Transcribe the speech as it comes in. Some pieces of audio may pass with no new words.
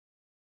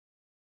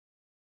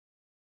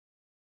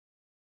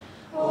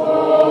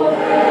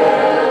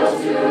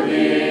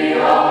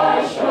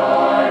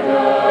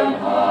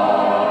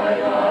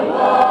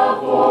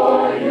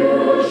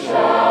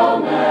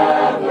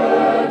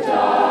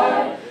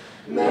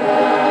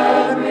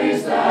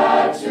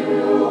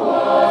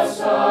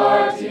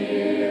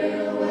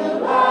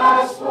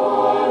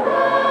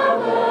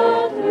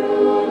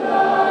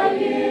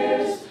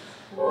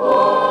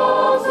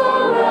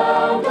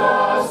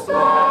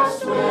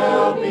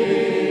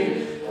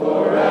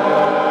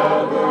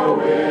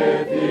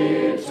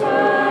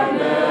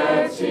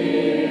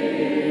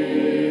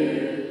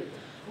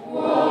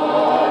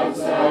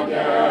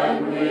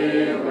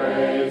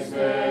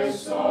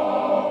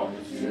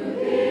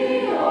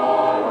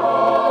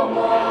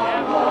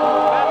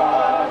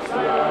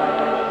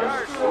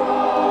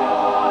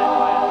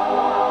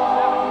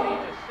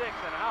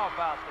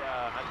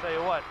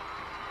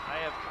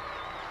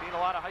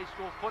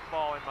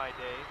Football in my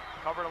day,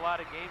 covered a lot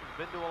of games,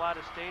 been to a lot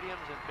of stadiums,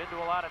 and been to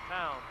a lot of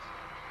towns.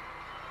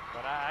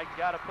 But I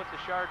got to put the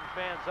Chardon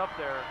fans up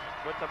there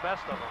with the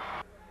best of them.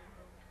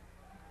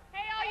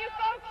 Hey, all you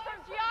folks from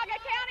Geauga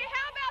County,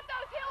 how about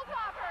those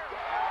Hilltoppers?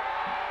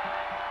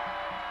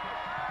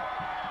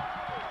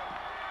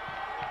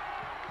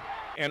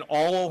 And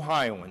all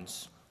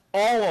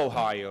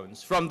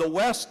Ohioans, from the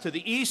west to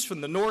the east,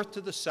 from the north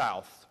to the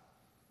south,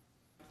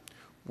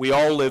 we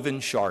all live in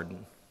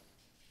Chardon.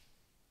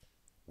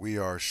 We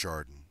are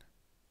Chardon.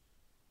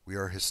 We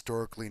are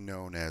historically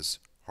known as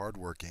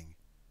hardworking,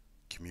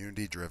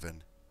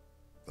 community-driven,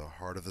 the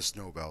heart of the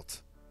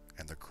snowbelt,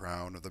 and the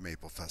crown of the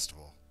Maple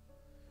Festival.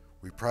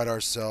 We pride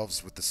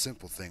ourselves with the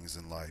simple things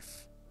in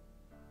life.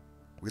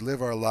 We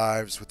live our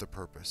lives with a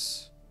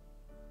purpose.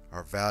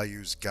 Our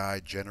values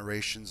guide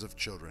generations of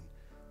children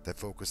that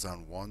focus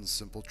on one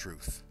simple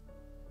truth,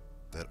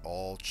 that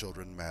all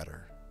children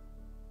matter.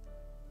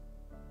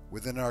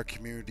 Within our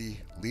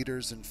community,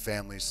 leaders and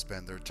families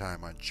spend their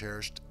time on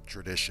cherished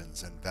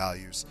traditions and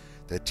values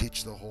that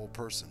teach the whole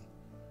person.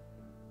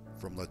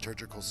 From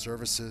Liturgical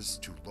Services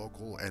to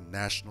local and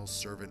national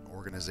servant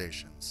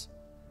organizations,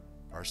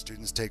 our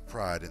students take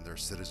pride in their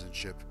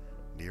citizenship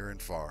near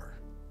and far.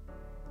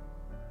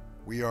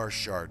 We are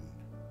Chardon.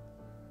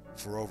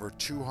 For over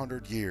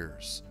 200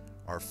 years,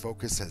 our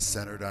focus has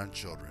centered on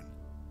children.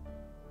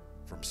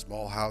 From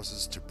small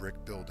houses to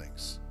brick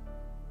buildings,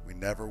 we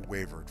never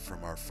wavered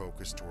from our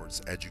focus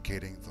towards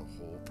educating the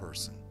whole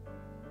person.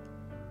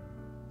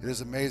 It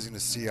is amazing to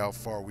see how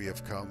far we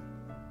have come,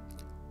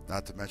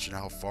 not to mention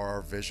how far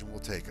our vision will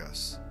take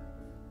us.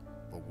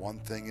 But one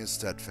thing is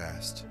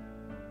steadfast.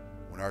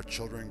 When our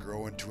children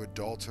grow into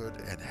adulthood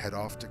and head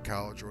off to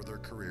college or their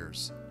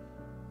careers,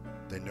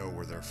 they know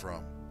where they're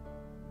from.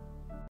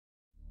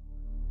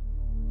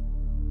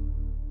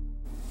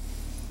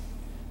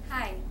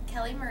 Hi,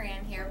 Kelly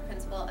Moran here,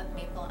 principal of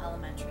Maple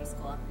Elementary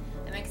School.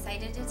 I'm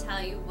excited to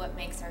tell you what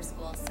makes our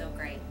school so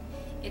great.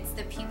 It's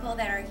the people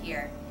that are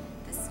here,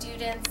 the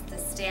students, the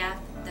staff,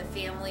 the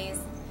families.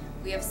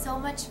 We have so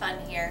much fun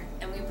here,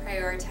 and we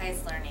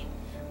prioritize learning.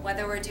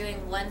 Whether we're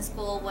doing one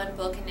school, one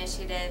book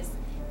initiatives,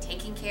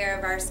 taking care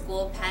of our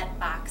school pet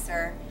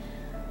Boxer,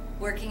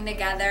 working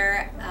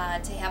together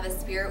to have a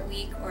spirit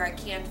week or a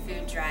canned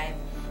food drive,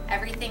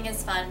 everything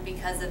is fun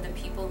because of the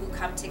people who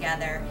come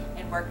together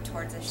and work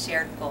towards a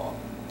shared goal.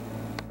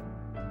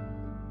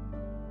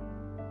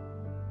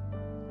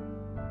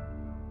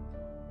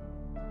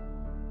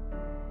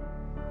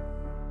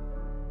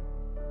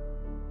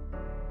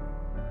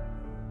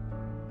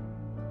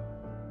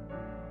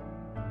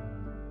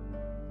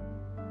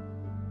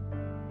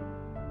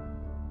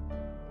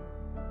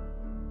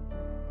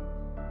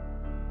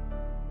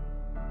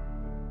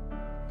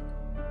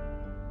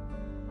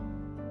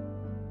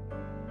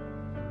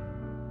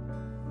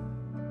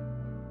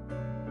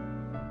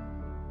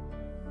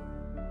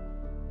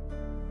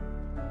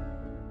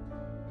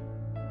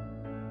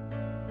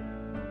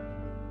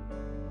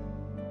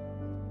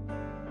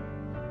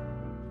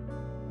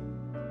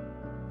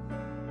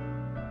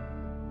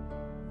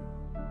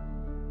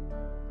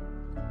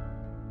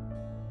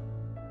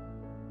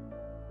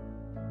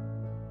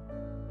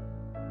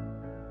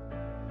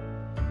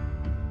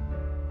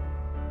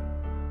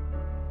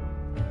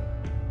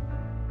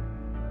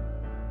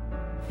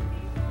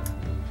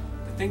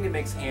 The thing that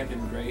makes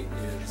Hampden great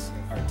is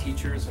our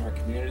teachers and our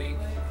community.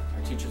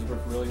 Our teachers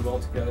work really well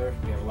together.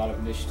 We have a lot of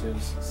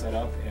initiatives set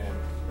up,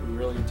 and we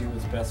really do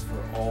what's best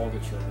for all the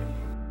children.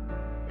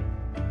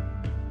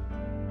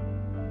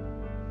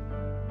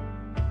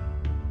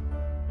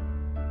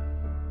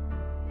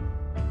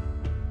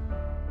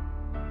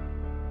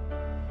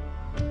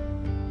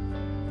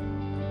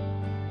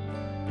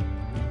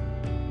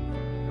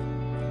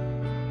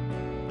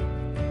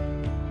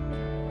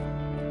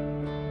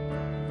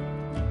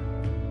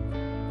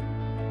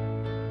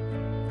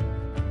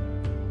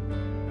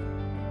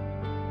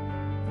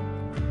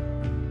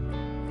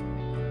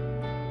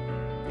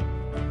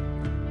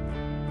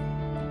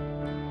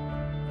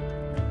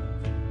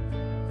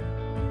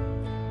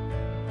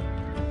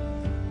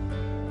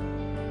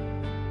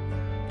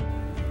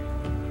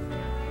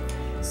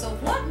 So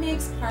what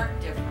makes Park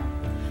different?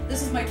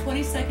 This is my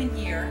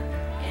 22nd year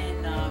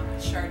in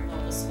Chardon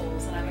Local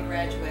Schools, and I'm a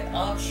graduate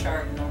of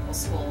Chardon Local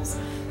Schools.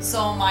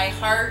 So my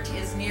heart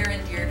is near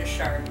and dear to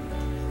Chardon.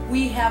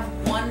 We have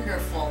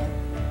wonderful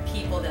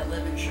people that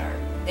live in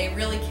Chardon. They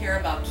really care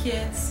about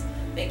kids,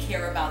 they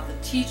care about the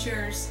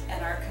teachers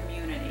and our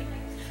community.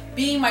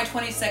 Being my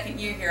 22nd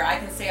year here, I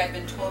can say I've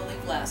been totally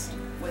blessed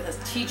with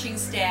a teaching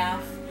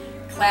staff,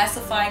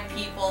 classified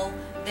people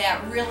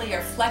that really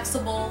are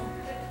flexible,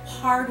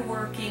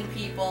 hardworking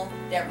people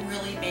that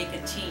really make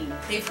a team.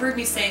 They've heard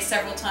me say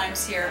several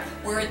times here,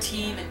 we're a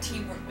team and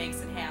teamwork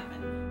makes it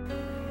happen.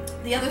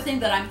 The other thing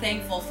that I'm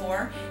thankful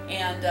for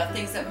and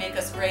things that make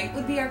us great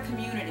would be our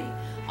community.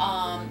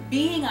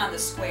 Being on the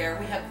square,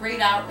 we have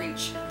great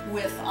outreach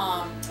with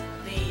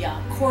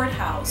the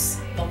courthouse,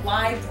 the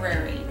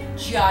library,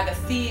 Geauga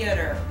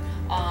Theater.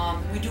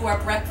 We do our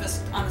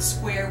breakfast on the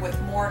square with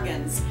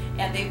Morgan's,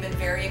 and they've been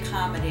very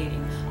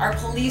accommodating. Our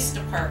police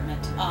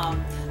department,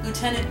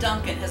 Lieutenant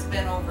Duncan has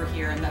been over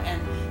here,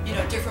 and you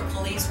know, different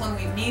police, when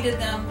we've needed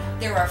them,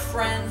 they're our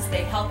friends,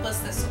 they help us,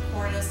 they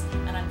support us,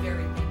 and I'm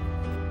very thankful.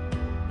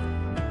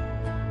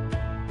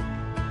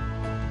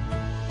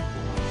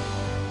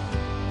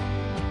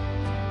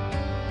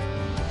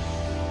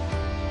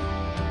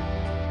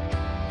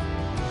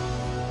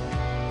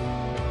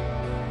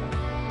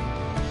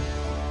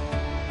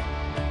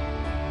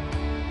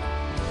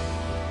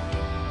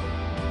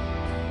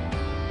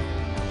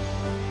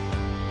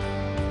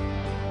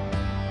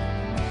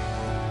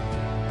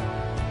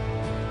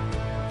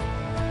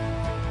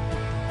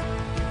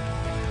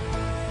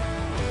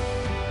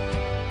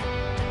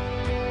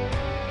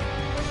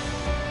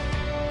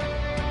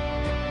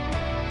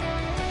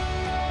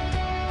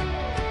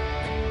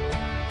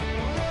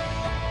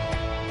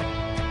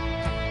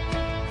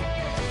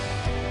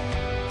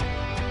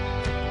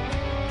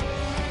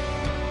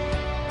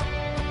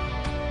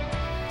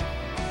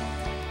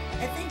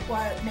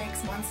 What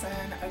makes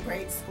Munson a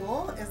great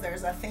school is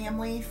there's a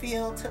family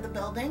feel to the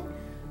building.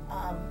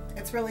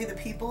 It's really the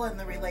people and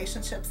the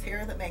relationships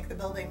here that make the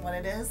building what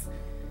it is,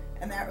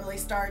 and that really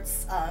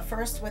starts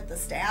first with the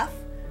staff.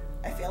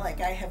 I feel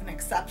like I have an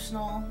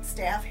exceptional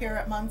staff here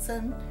at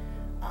Munson.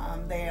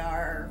 They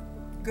are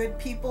good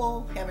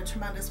people, have a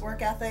tremendous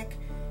work ethic,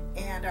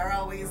 and are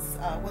always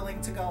willing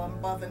to go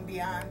above and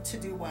beyond to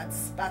do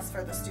what's best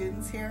for the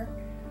students here.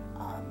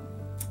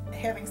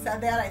 Having said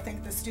that, I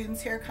think the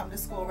students here come to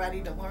school ready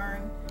to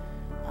learn.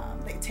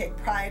 They take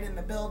pride in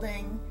the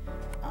building,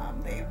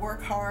 they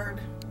work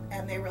hard,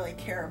 and they really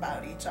care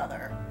about each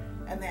other.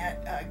 And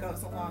that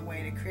goes a long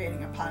way to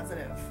creating a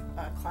positive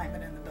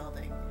climate in the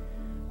building.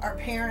 Our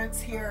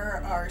parents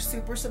here are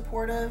super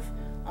supportive.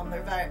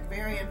 They're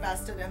very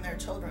invested in their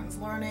children's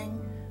learning.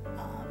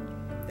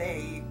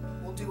 They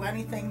will do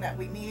anything that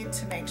we need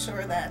to make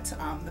sure that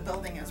the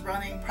building is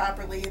running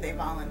properly. They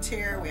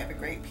volunteer, we have a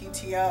great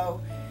PTO.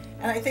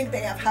 And I think they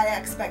have high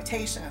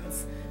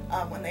expectations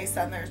when they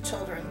send their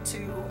children to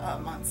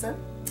Munson.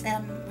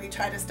 And we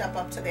try to step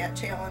up to that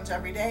challenge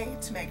every day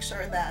to make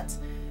sure that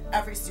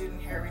every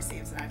student here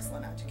receives an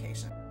excellent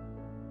education.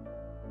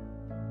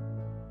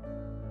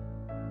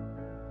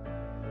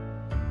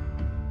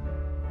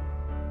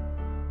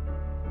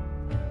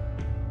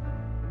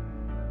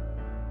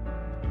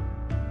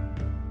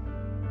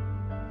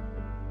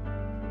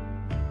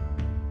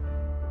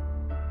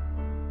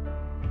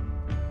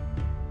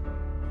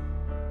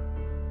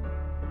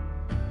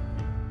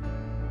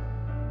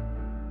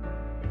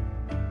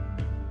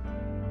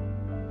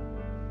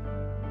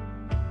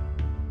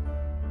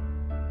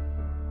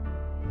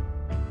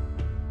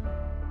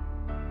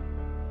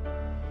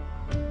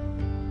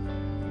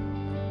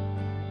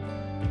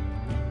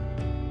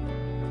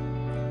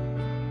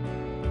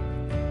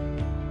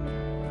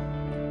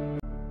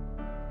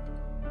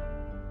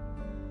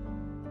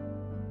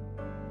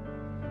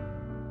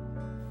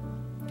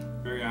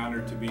 Very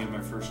honored to be in my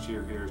first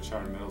year here at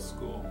Chardon Middle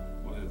School.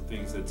 One of the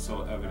things that's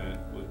so evident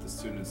with the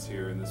students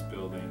here in this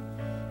building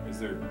is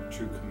their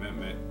true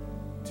commitment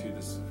to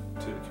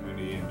the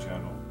community in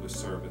general with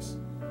service.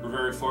 We're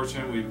very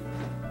fortunate. We've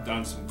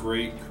done some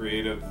great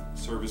creative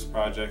service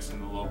projects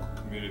in the local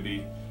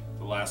community.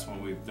 The last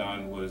one we've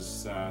done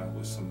was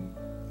with some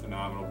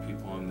phenomenal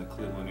people in the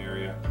Cleveland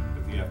area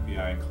with the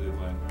FBI in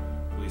Cleveland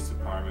Police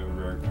Department.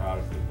 We're very proud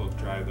of the book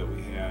drive that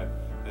we had.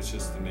 That's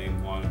just to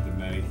name one of the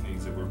many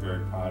things that we're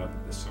very proud of,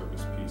 the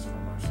service piece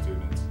from our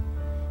students.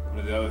 One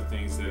of the other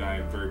things that I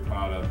am very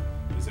proud of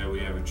is that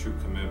we have a true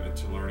commitment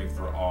to learning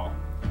for all.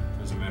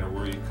 Doesn't matter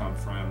where you come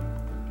from,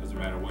 doesn't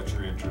matter what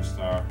your interests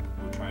are,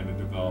 we're trying to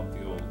develop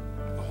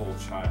the whole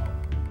child.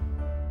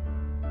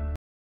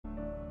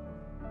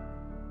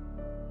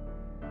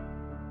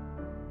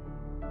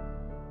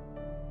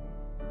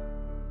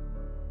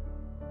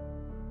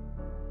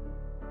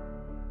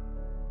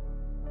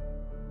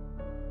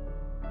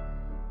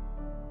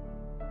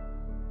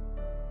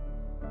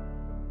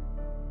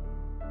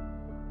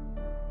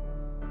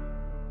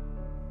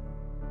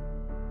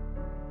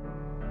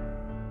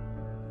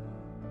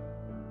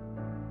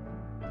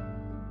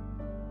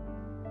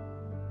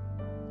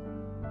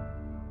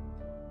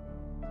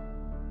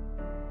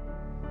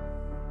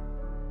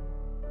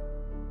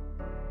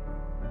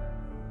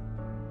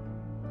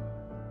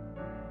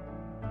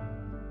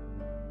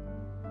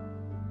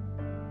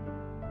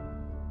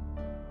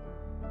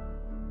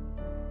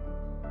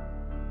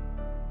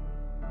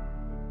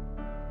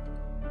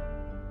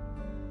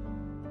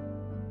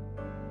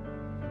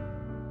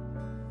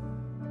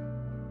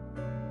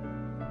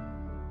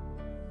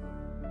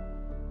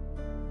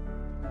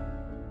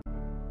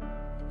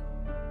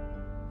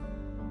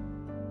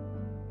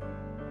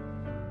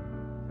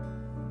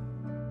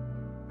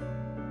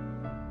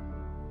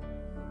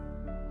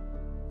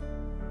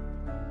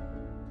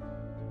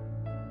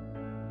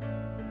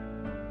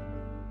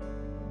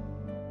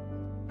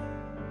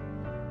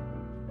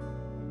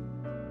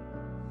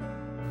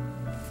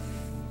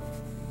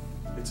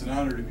 It's an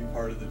honor to be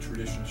part of the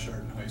tradition of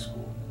Chardon High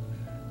School.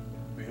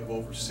 We have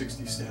over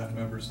 60 staff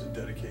members that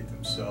dedicate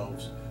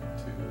themselves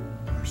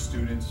to our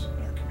students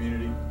and our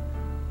community.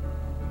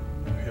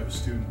 And we have a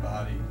student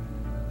body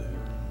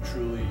that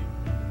truly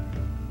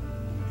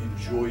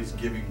enjoys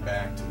giving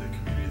back to the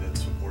community that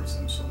supports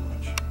them so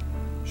much.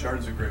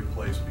 Chardon's a great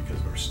place because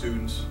of our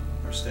students,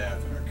 our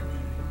staff, and our community.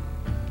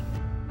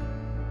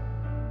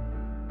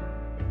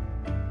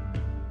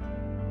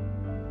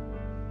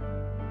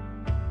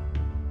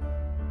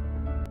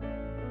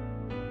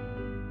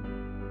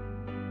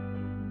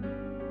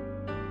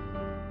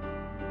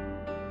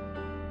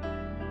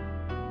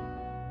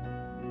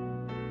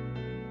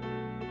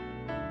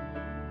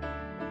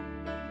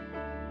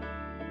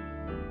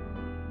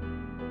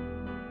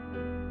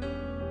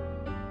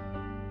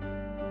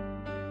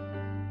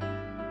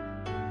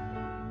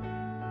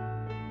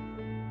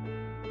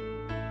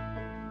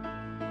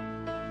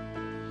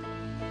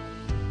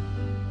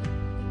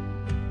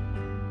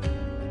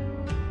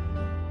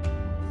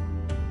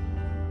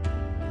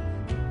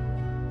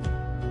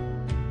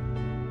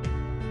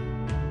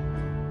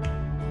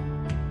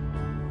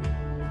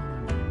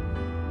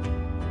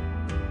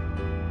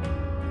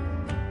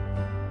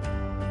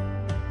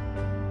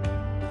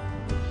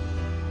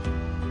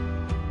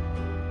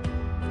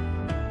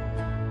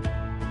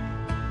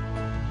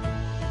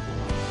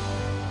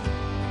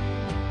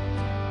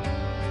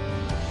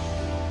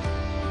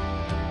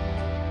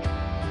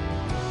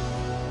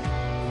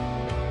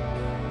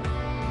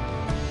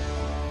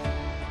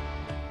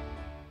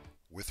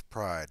 With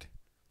pride,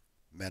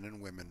 men and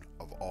women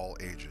of all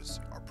ages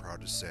are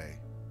proud to say,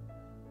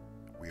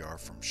 we are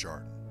from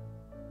Chardon.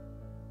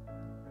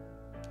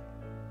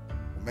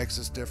 What makes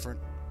us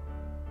different?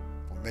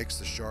 What makes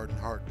the Chardon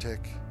heart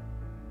tick?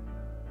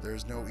 There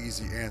is no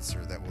easy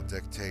answer that will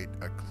dictate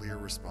a clear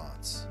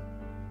response.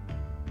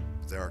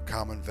 But there are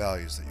common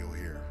values that you'll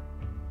hear.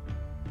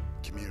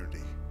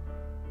 Community,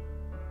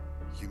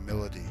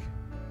 humility,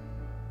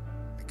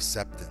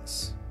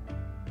 acceptance,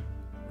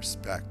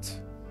 respect,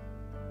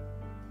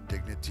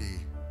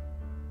 dignity,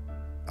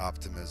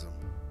 optimism,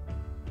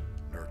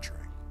 nurturing.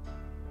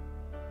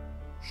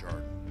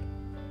 Chardon.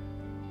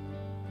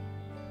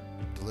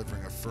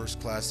 Delivering a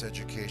first-class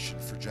education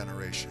for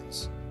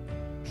generations,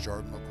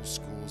 Chardon Local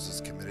Schools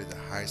is committed to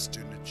high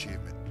student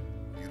achievement,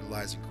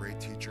 utilizing great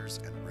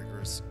teachers and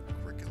rigorous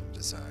curriculum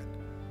design.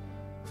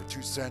 For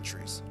 2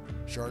 centuries,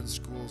 Chardon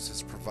Schools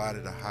has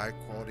provided a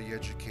high-quality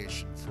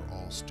education for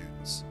all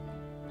students.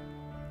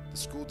 The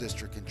school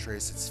district can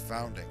trace its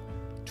founding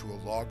to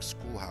a log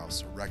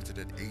schoolhouse erected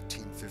in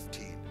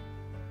 1815.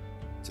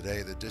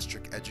 Today, the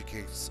district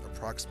educates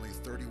approximately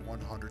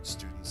 3,100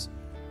 students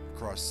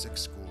across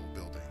 6 school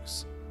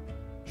buildings: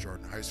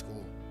 Chardon High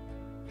School,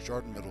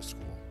 Chardon Middle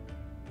School,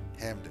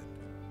 Hamden,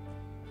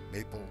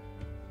 Maple,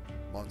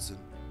 Munson,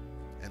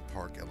 and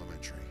Park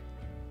Elementary.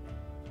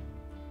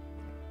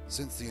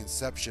 Since the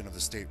inception of the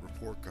state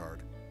report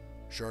card,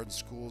 Chardon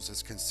Schools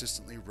has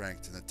consistently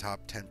ranked in the top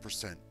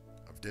 10%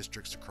 of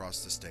districts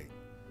across the state.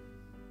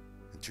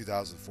 In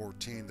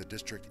 2014, the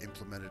district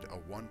implemented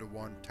a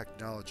one-to-one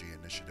technology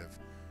initiative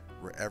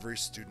where every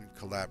student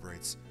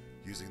collaborates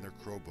using their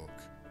Chromebook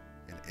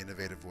in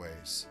innovative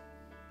ways.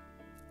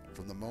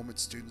 From the moment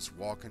students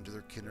walk into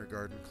their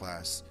kindergarten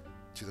class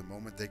to the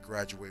moment they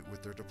graduate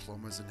with their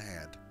diplomas in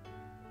hand,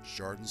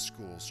 Chardon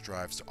Schools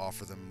strives to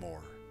offer them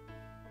more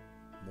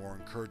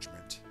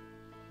encouragement,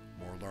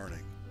 more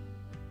learning,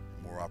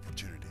 and more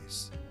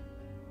opportunities.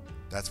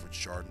 That's what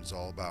Chardon's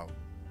all about,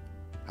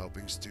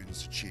 helping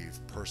students achieve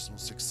personal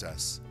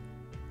success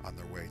on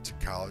their way to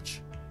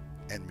college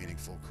and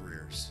meaningful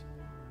careers.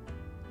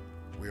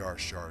 We are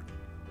Chardon.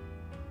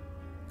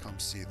 Come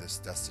see this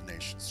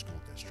destination school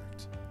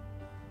district.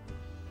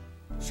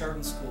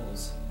 Chardon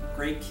Schools,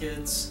 great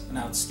kids, an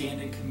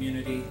outstanding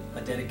community,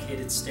 a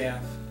dedicated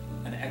staff,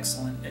 an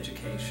excellent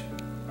education.